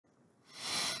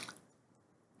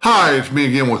Hi, it's me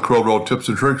again with CorelDraw tips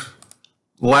and tricks.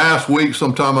 Last week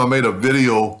sometime I made a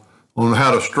video on how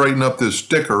to straighten up this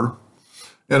sticker,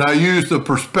 and I used the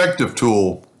perspective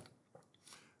tool,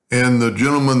 and the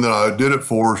gentleman that I did it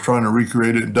for is trying to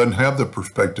recreate it and doesn't have the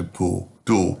perspective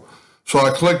tool. So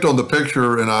I clicked on the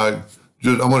picture and I'm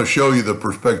going to show you the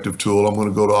perspective tool. I'm going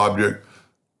to go to Object,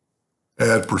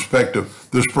 Add Perspective.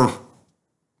 This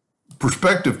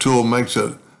perspective tool makes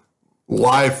it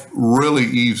life really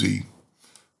easy.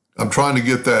 I'm trying to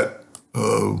get that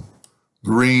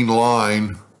green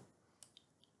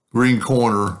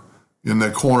corner in the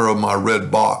corner of my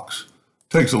red box.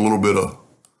 Takes a little bit of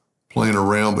playing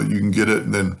around, but you can get it,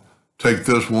 and then take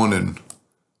this one and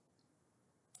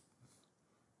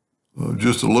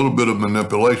just a little bit of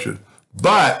manipulation.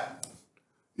 But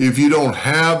if you don't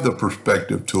have the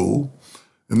perspective tool,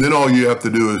 and then all you have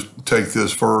to do is take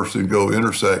this first and go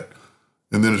intersect,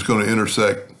 and then it's going to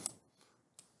intersect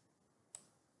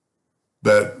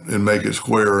that and make it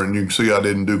square, and you can see I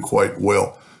didn't do quite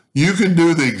well. You can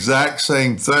do the exact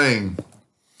same thing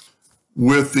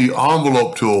with the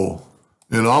envelope tool.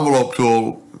 An envelope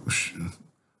tool,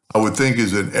 I would think,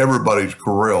 is in everybody's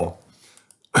Corel.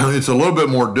 It's a little bit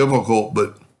more difficult,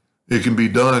 but it can be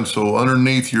done. So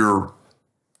underneath your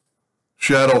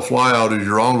shadow flyout is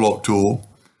your envelope tool.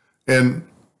 And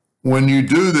when you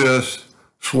do this,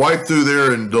 swipe through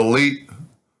there and delete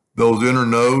those inner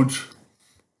nodes.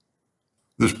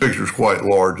 This picture is quite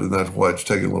large, and that's why it's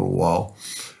taking a little while.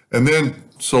 And then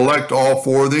select all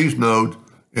four of these nodes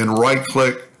and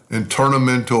right-click and turn them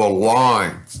into a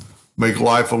line. Make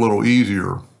life a little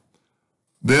easier.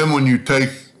 Then when you take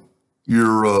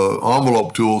your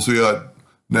envelope tool, see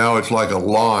now it's like a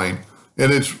line.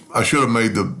 And I should have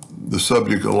made the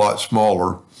subject a lot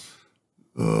smaller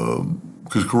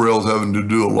because Corel's having to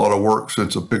do a lot of work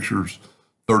since the picture's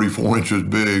 34 inches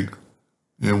big.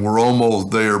 And we're almost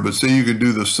there, but see, you can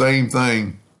do the same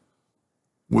thing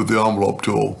with the envelope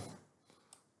tool.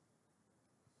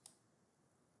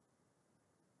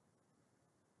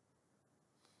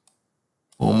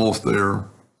 Almost there.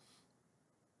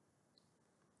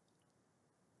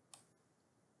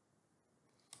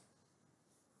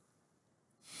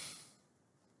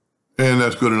 And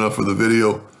that's good enough for the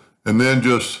video. And then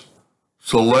just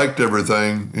select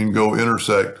everything and go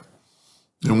intersect.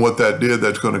 And what that did,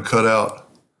 that's going to cut out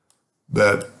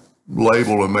that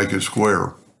label and make it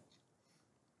square.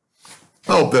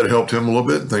 I hope that helped him a little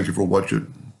bit. Thank you for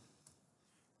watching.